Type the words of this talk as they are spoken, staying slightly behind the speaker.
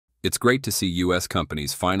It's great to see US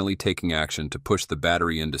companies finally taking action to push the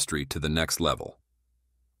battery industry to the next level.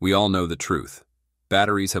 We all know the truth.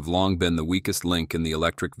 Batteries have long been the weakest link in the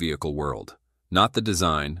electric vehicle world. Not the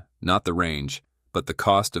design, not the range, but the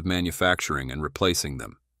cost of manufacturing and replacing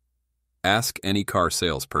them. Ask any car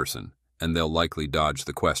salesperson, and they'll likely dodge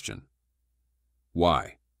the question.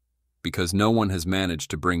 Why? Because no one has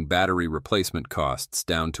managed to bring battery replacement costs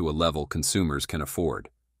down to a level consumers can afford.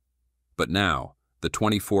 But now, the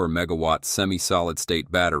 24-megawatt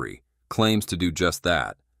semi-solid-state battery claims to do just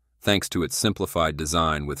that, thanks to its simplified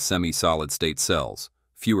design with semi-solid-state cells,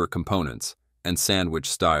 fewer components, and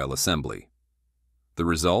sandwich-style assembly. The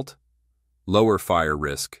result? Lower fire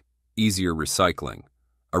risk, easier recycling,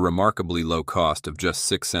 a remarkably low cost of just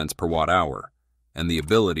 6 cents per watt-hour, and the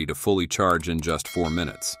ability to fully charge in just 4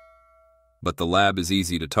 minutes. But the lab is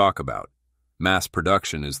easy to talk about. Mass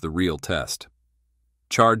production is the real test.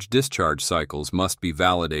 Charge-discharge cycles must be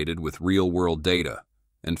validated with real-world data,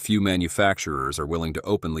 and few manufacturers are willing to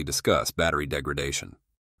openly discuss battery degradation.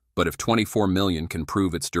 But if 24 million can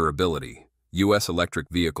prove its durability, US electric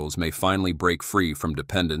vehicles may finally break free from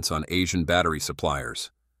dependence on Asian battery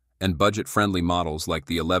suppliers, and budget-friendly models like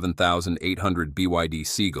the 11,800 BYD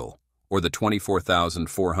Seagull or the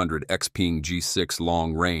 24,400 XPeng G6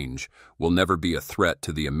 long range will never be a threat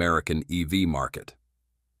to the American EV market.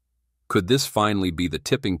 Could this finally be the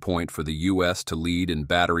tipping point for the US to lead in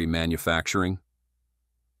battery manufacturing?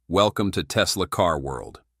 Welcome to Tesla Car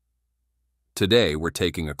World. Today we're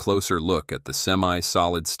taking a closer look at the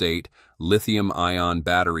semi-solid-state lithium-ion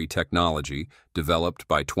battery technology developed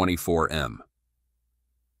by 24M.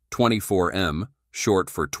 24M, short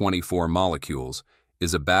for 24 Molecules,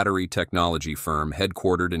 is a battery technology firm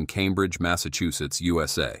headquartered in Cambridge, Massachusetts,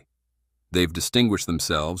 USA. They've distinguished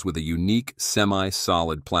themselves with a unique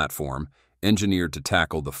semi-solid platform engineered to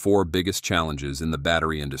tackle the 4 biggest challenges in the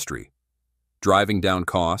battery industry: driving down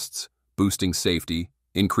costs, boosting safety,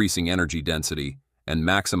 increasing energy density, and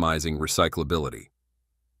maximizing recyclability.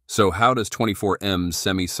 So how does 24M's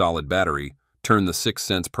semi-solid battery turn the 6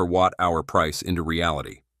 cents per watt-hour price into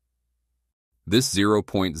reality? This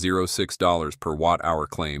 $0.06 per watt-hour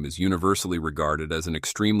claim is universally regarded as an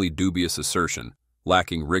extremely dubious assertion,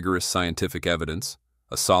 lacking rigorous scientific evidence,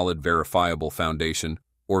 a solid verifiable foundation,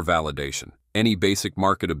 or validation. Any basic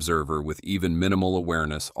market observer with even minimal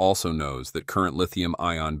awareness also knows that current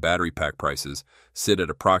lithium-ion battery pack prices sit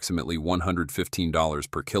at approximately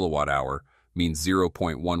 $115 per kilowatt-hour, means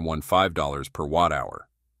 $0.115 per watt-hour.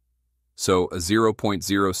 So a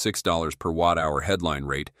 $0.06 per watt-hour headline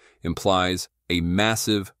rate implies a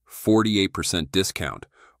massive 48% discount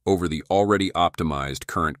over the already optimized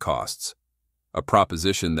current costs, a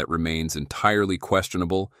proposition that remains entirely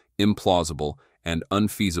questionable, implausible, and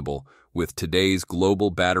unfeasible with today's global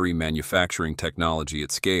battery manufacturing technology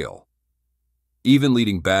at scale. Even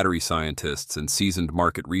leading battery scientists and seasoned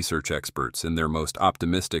market research experts in their most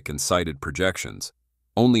optimistic and cited projections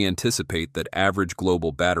only anticipate that average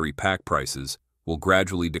global battery pack prices will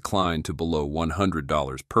gradually decline to below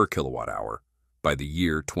 $100 per kilowatt-hour by the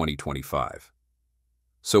year 2025.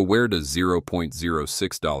 So where does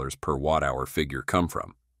 $0.06 per watt-hour figure come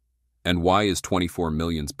from? And why is 24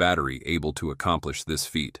 Million's battery able to accomplish this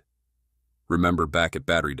feat? Remember back at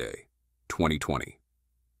Battery Day, 2020.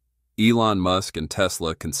 Elon Musk and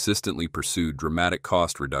Tesla consistently pursued dramatic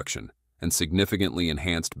cost reduction and significantly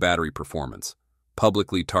enhanced battery performance,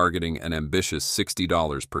 publicly targeting an ambitious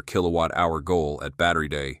 $60 per kilowatt-hour goal at Battery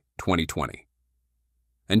Day, 2020.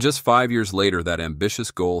 And just 5 years later, that ambitious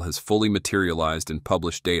goal has fully materialized in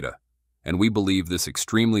published data, and we believe this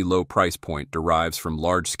extremely low price point derives from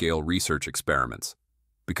large-scale research experiments,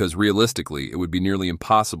 because realistically it would be nearly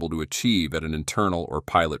impossible to achieve at an internal or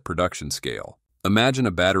pilot production scale. Imagine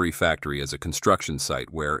a battery factory as a construction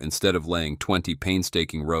site where, instead of laying 20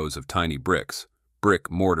 painstaking rows of tiny bricks, brick,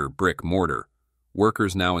 mortar,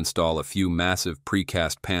 workers now install a few massive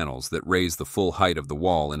precast panels that raise the full height of the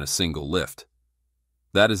wall in a single lift.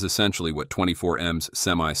 That is essentially what 24M's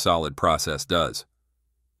semi-solid process does.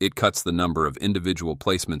 It cuts the number of individual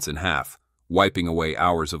placements in half, wiping away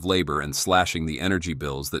hours of labor and slashing the energy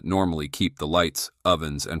bills that normally keep the lights,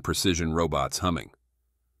 ovens, and precision robots humming.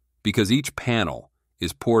 Because each panel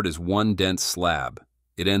is poured as one dense slab,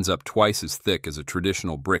 it ends up twice as thick as a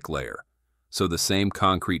traditional brick layer, so the same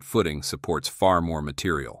concrete footing supports far more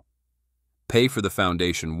material. Pay for the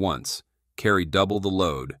foundation once, carry double the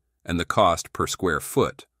load, and the cost per square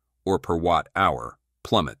foot, or per watt-hour,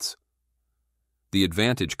 plummets. The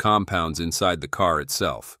advantage compounds inside the car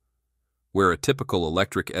itself. Where a typical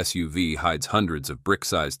electric SUV hides hundreds of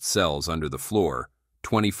brick-sized cells under the floor,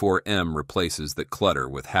 24M replaces that clutter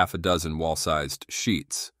with half a dozen wall-sized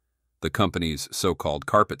sheets, the company's so-called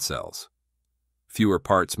carpet cells. Fewer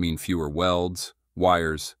parts mean fewer welds,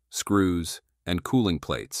 wires, screws, and cooling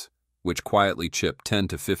plates, which quietly chip 10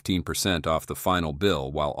 to 15% off the final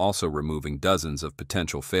bill while also removing dozens of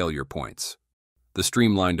potential failure points. The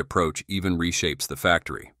streamlined approach even reshapes the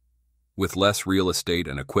factory. With less real estate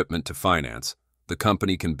and equipment to finance, the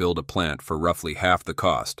company can build a plant for roughly half the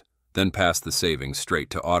cost, then pass the savings straight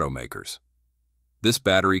to automakers. This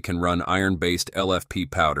battery can run iron-based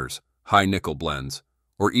LFP powders, high nickel blends,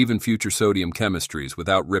 or even future sodium chemistries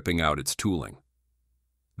without ripping out its tooling.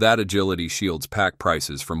 That agility shields pack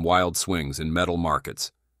prices from wild swings in metal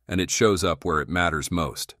markets, and it shows up where it matters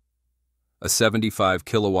most. A 75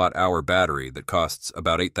 kilowatt-hour battery that costs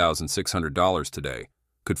about $8,600 today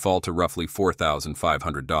could fall to roughly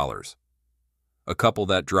 $4,500. Couple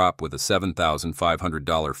that drop with a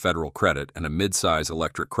 $7,500 federal credit and a mid-size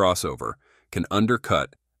electric crossover can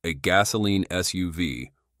undercut a gasoline SUV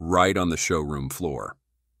right on the showroom floor.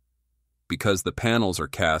 Because the panels are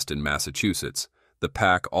cast in Massachusetts, the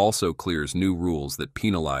pack also clears new rules that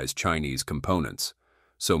penalize Chinese components,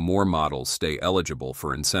 so more models stay eligible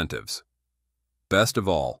for incentives. Best of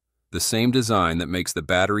all, the same design that makes the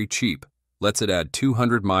battery cheap lets it add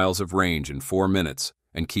 200 miles of range in 4 minutes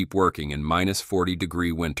and keep working in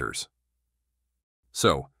 -40-degree winters.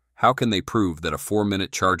 So, how can they prove that a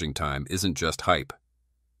 4-minute charging time isn't just hype?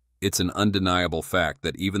 It's an undeniable fact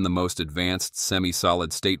that even the most advanced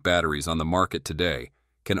semi-solid-state batteries on the market today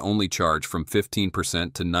can only charge from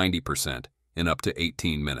 15% to 90% in up to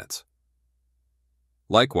 18 minutes.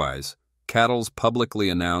 Likewise, CATL's publicly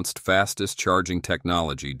announced fastest charging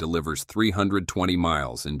technology delivers 320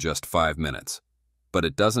 miles in just 5 minutes, but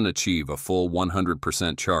it doesn't achieve a full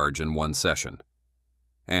 100% charge in one session.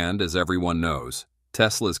 And, as everyone knows,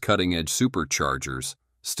 Tesla's cutting-edge superchargers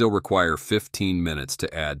still require 15 minutes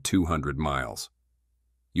to add 200 miles.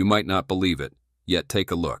 You might not believe it, yet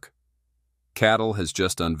take a look. CATL has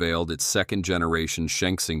just unveiled its second-generation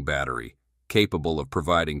Shengsing battery, capable of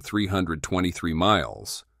providing 323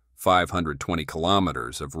 miles, 520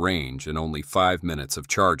 kilometers of range in only 5 minutes of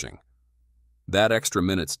charging. That extra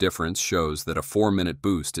minute's difference shows that a 4-minute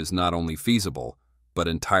boost is not only feasible, but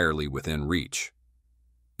entirely within reach.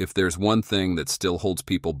 If there's one thing that still holds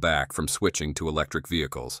people back from switching to electric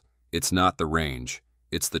vehicles, it's not the range,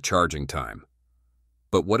 it's the charging time.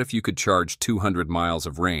 But what if you could charge 200 miles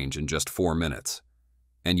of range in just 4 minutes?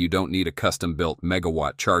 And you don't need a custom-built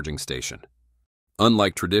megawatt charging station.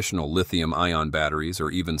 Unlike traditional lithium-ion batteries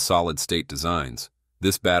or even solid-state designs,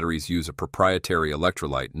 this batteries use a proprietary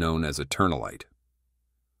electrolyte known as eternalite.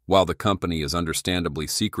 While the company is understandably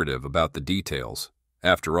secretive about the details,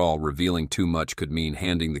 after all, revealing too much could mean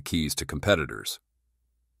handing the keys to competitors.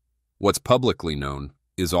 What's publicly known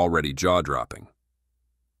is already jaw-dropping.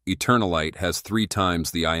 Eternalite has 3 times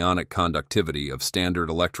the ionic conductivity of standard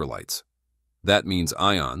electrolytes. That means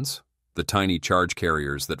ions, the tiny charge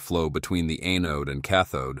carriers that flow between the anode and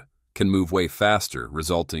cathode, can move way faster,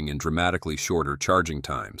 resulting in dramatically shorter charging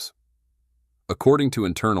times. According to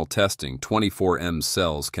internal testing, 24M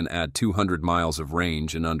cells can add 200 miles of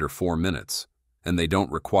range in under 4 minutes, and they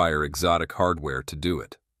don't require exotic hardware to do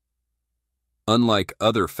it. Unlike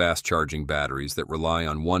other fast-charging batteries that rely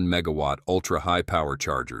on 1 megawatt ultra-high power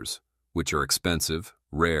chargers, which are expensive,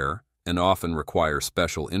 rare, and often require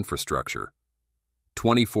special infrastructure,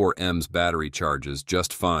 24M's battery charges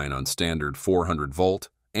just fine on standard 400-volt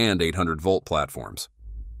and 800-volt platforms.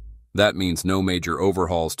 That means no major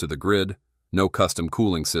overhauls to the grid, no custom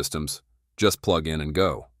cooling systems, just plug in and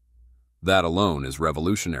go. That alone is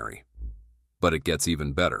revolutionary. But it gets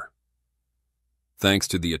even better. Thanks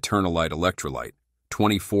to the Eternalite electrolyte,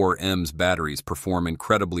 24M's batteries perform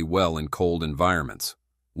incredibly well in cold environments,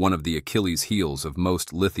 one of the Achilles heels of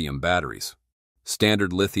most lithium batteries.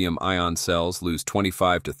 Standard lithium-ion cells lose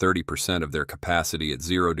 25 to 30% of their capacity at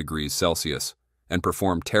 0 degrees Celsius and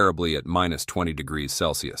perform terribly at -20 degrees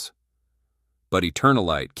Celsius. But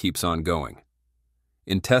Eternalite keeps on going.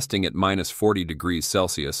 In testing at -40 degrees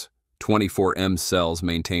Celsius, 24M cells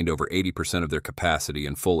maintained over 80% of their capacity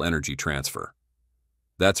and full energy transfer.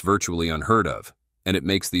 That's virtually unheard of, and it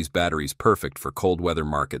makes these batteries perfect for cold weather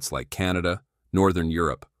markets like Canada, Northern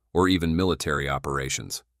Europe, or even military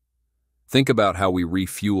operations. Think about how we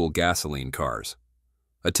refuel gasoline cars.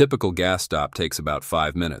 A typical gas stop takes about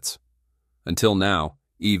 5 minutes. Until now,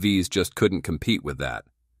 EVs just couldn't compete with that.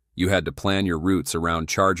 You had to plan your routes around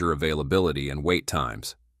charger availability and wait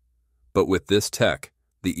times. But with this tech,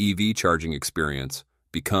 the EV charging experience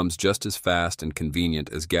becomes just as fast and convenient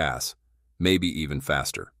as gas, maybe even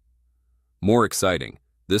faster. More exciting,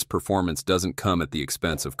 this performance doesn't come at the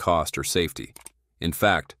expense of cost or safety. In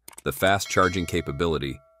fact, the fast charging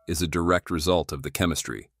capability is a direct result of the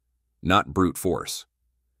chemistry, not brute force.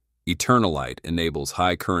 Eternalite enables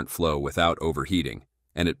high current flow without overheating,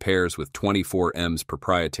 and it pairs with 24M's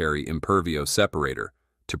proprietary impervio separator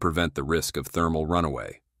to prevent the risk of thermal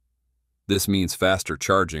runaway. This means faster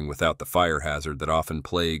charging without the fire hazard that often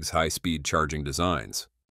plagues high-speed charging designs.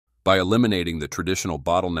 By eliminating the traditional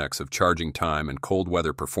bottlenecks of charging time and cold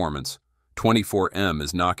weather performance, 24M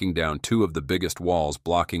is knocking down two of the biggest walls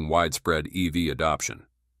blocking widespread EV adoption.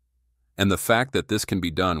 And the fact that this can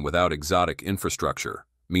be done without exotic infrastructure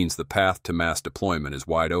means the path to mass deployment is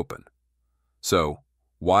wide open. So,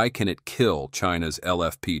 why can it kill China's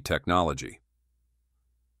LFP technology?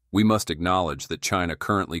 We must acknowledge that China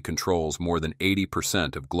currently controls more than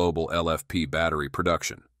 80% of global LFP battery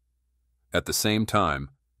production. At the same time,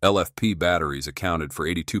 LFP batteries accounted for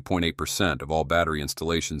 82.8% of all battery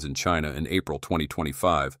installations in China in April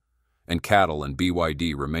 2025, and CATL and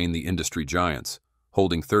BYD remain the industry giants,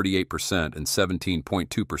 holding 38% and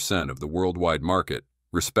 17.2% of the worldwide market,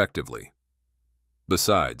 respectively.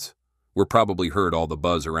 Besides, we've probably heard all the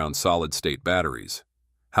buzz around solid-state batteries,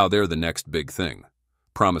 how they're the next big thing,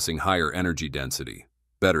 promising higher energy density,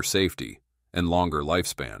 better safety, and longer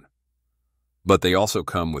lifespan. But they also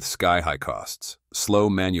come with sky-high costs, slow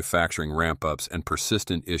manufacturing ramp-ups, and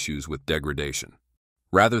persistent issues with degradation.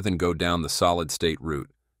 Rather than go down the solid-state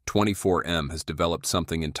route, 24M has developed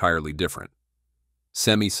something entirely different: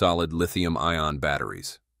 semi-solid lithium-ion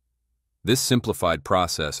batteries. This simplified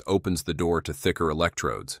process opens the door to thicker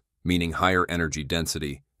electrodes, meaning higher energy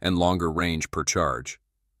density and longer range per charge.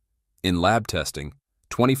 In lab testing,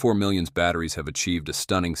 24 million's batteries have achieved a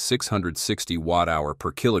stunning 660 watt-hour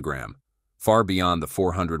per kilogram, far beyond the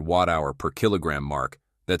 400 watt-hour per kilogram mark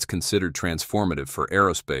that's considered transformative for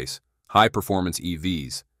aerospace, high-performance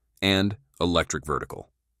EVs, and electric vertical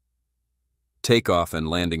takeoff and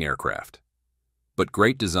landing aircraft. But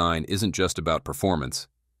great design isn't just about performance,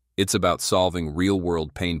 it's about solving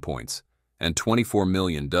real-world pain points, and 24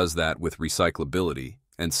 million does that with recyclability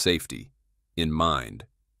and safety in mind,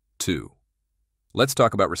 too. Let's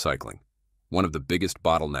talk about recycling, one of the biggest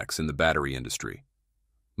bottlenecks in the battery industry.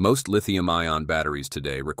 Most lithium-ion batteries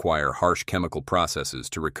today require harsh chemical processes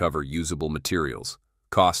to recover usable materials,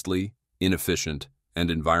 costly, inefficient, and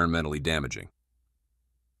environmentally damaging.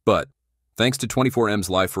 But, thanks to 24M's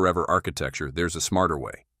Live Forever architecture, there's a smarter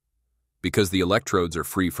way. Because the electrodes are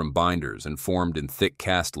free from binders and formed in thick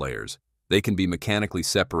cast layers, they can be mechanically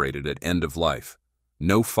separated at end of life.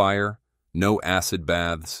 No fire, no acid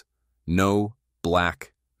baths, no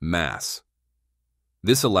black mass.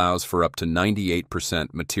 This allows for up to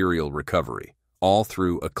 98% material recovery, all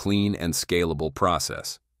through a clean and scalable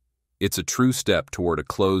process. It's a true step toward a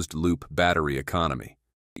closed-loop battery economy,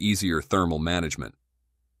 easier thermal management.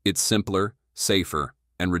 It's simpler, safer,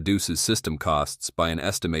 and reduces system costs by an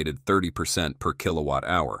estimated 30% per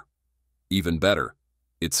kilowatt-hour. Even better,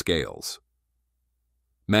 it scales.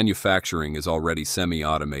 Manufacturing is already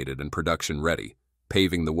semi-automated and production-ready,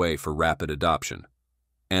 paving the way for rapid adoption.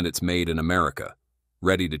 And it's made in America,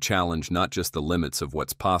 ready to challenge not just the limits of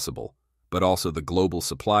what's possible, but also the global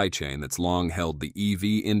supply chain that's long held the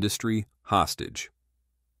EV industry hostage.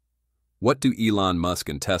 What do Elon Musk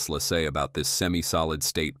and Tesla say about this semi-solid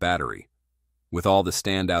state battery? With all the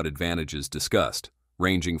standout advantages discussed,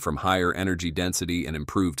 ranging from higher energy density and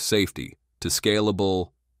improved safety to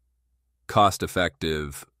scalable,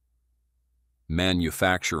 cost-effective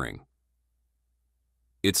manufacturing,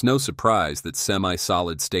 it's no surprise that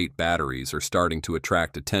semi-solid-state batteries are starting to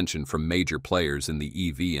attract attention from major players in the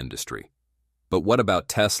EV industry. But what about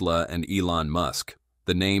Tesla and Elon Musk,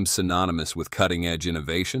 the names synonymous with cutting-edge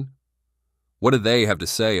innovation? What do they have to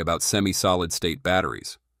say about semi-solid-state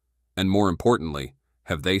batteries? And more importantly,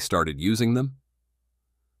 have they started using them?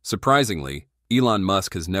 Surprisingly, Elon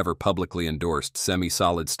Musk has never publicly endorsed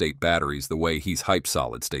semi-solid-state batteries the way he's hyped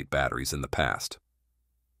solid-state batteries in the past.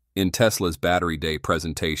 In Tesla's Battery Day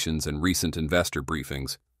presentations and recent investor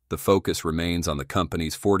briefings, the focus remains on the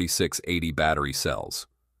company's 4680 battery cells,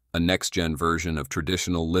 a next-gen version of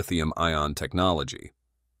traditional lithium-ion technology.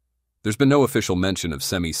 There's been no official mention of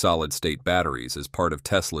semi-solid-state batteries as part of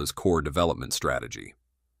Tesla's core development strategy.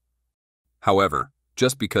 However,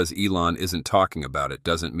 just because Elon isn't talking about it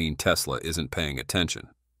doesn't mean Tesla isn't paying attention.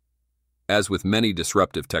 As with many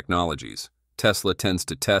disruptive technologies, Tesla tends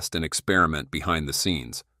to test and experiment behind the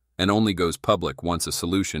scenes, and only goes public once a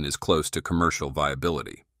solution is close to commercial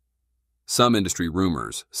viability. Some industry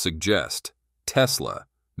rumors suggest Tesla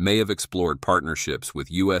may have explored partnerships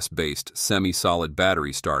with US-based semi-solid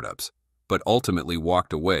battery startups, but ultimately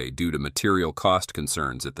walked away due to material cost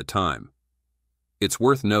concerns at the time. It's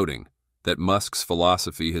worth noting, that Musk's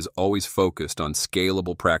philosophy has always focused on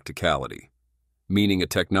scalable practicality, meaning a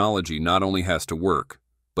technology not only has to work,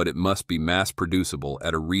 but it must be mass-producible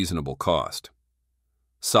at a reasonable cost.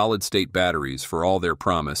 Solid-state batteries, for all their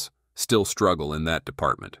promise, still struggle in that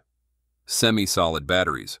department. Semi-solid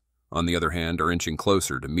batteries, on the other hand, are inching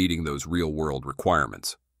closer to meeting those real-world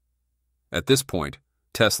requirements. At this point,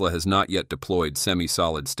 Tesla has not yet deployed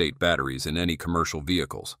semi-solid state batteries in any commercial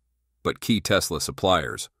vehicles, but key Tesla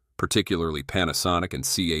suppliers, particularly Panasonic and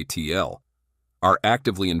CATL, are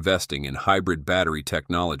actively investing in hybrid battery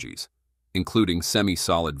technologies, including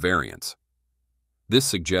semi-solid variants. This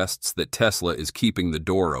suggests that Tesla is keeping the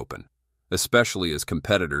door open, especially as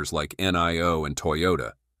competitors like NIO and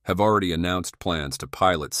Toyota have already announced plans to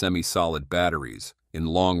pilot semi-solid batteries in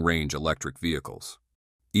long-range electric vehicles.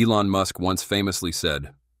 Elon Musk once famously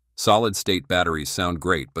said, "Solid-state batteries sound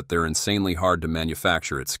great, but they're insanely hard to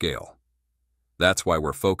manufacture at scale. That's why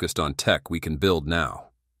we're focused on tech we can build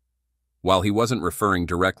now." While he wasn't referring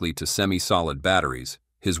directly to semi-solid batteries,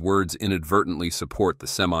 his words inadvertently support the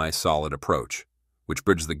semi-solid approach, which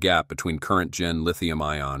bridges the gap between current-gen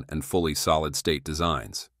lithium-ion and fully solid-state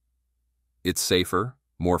designs. It's safer,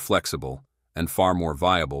 more flexible, and far more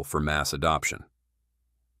viable for mass adoption.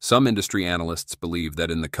 Some industry analysts believe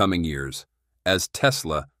that in the coming years, as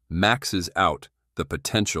Tesla maxes out the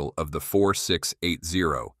potential of the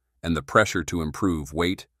 4680 and the pressure to improve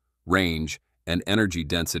weight, range, and energy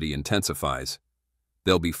density intensifies,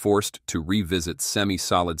 they'll be forced to revisit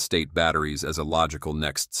semi-solid-state batteries as a logical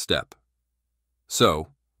next step. So,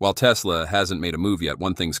 while Tesla hasn't made a move yet,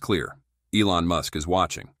 one thing's clear: Elon Musk is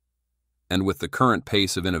watching. And with the current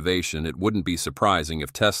pace of innovation, it wouldn't be surprising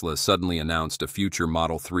if Tesla suddenly announced a future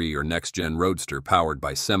Model 3 or next-gen Roadster powered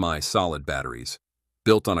by semi-solid batteries,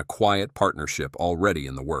 built on a quiet partnership already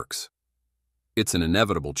in the works. It's an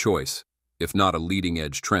inevitable choice, if not a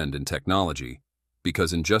leading-edge trend in technology,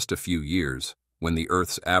 because in just a few years, when the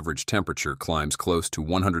Earth's average temperature climbs close to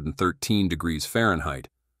 113 degrees Fahrenheit,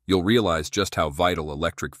 you'll realize just how vital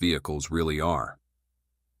electric vehicles really are.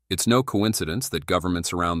 It's no coincidence that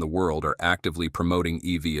governments around the world are actively promoting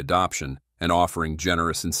EV adoption and offering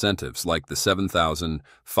generous incentives like the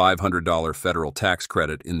 $7,500 federal tax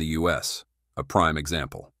credit in the US, a prime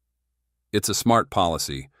example. It's a smart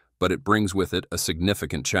policy, but it brings with it a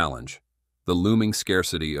significant challenge: the looming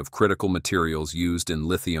scarcity of critical materials used in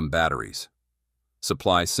lithium batteries.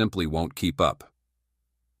 Supply simply won't keep up.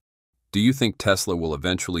 Do you think Tesla will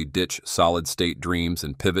eventually ditch solid-state dreams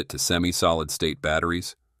and pivot to semi-solid-state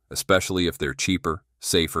batteries, especially if they're cheaper,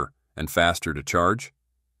 safer, and faster to charge?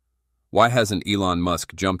 Why hasn't Elon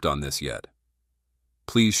Musk jumped on this yet?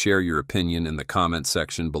 Please share your opinion in the comment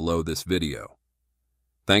section below this video.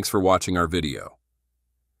 Thanks for watching our video.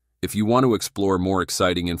 If you want to explore more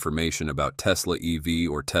exciting information about Tesla EV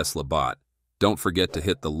or Tesla Bot, don't forget to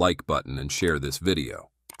hit the like button and share this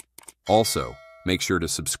video. Also, make sure to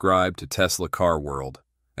subscribe to Tesla Car World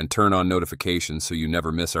and turn on notifications so you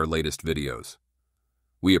never miss our latest videos.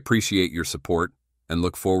 We appreciate your support and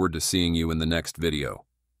look forward to seeing you in the next video.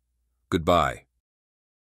 Goodbye.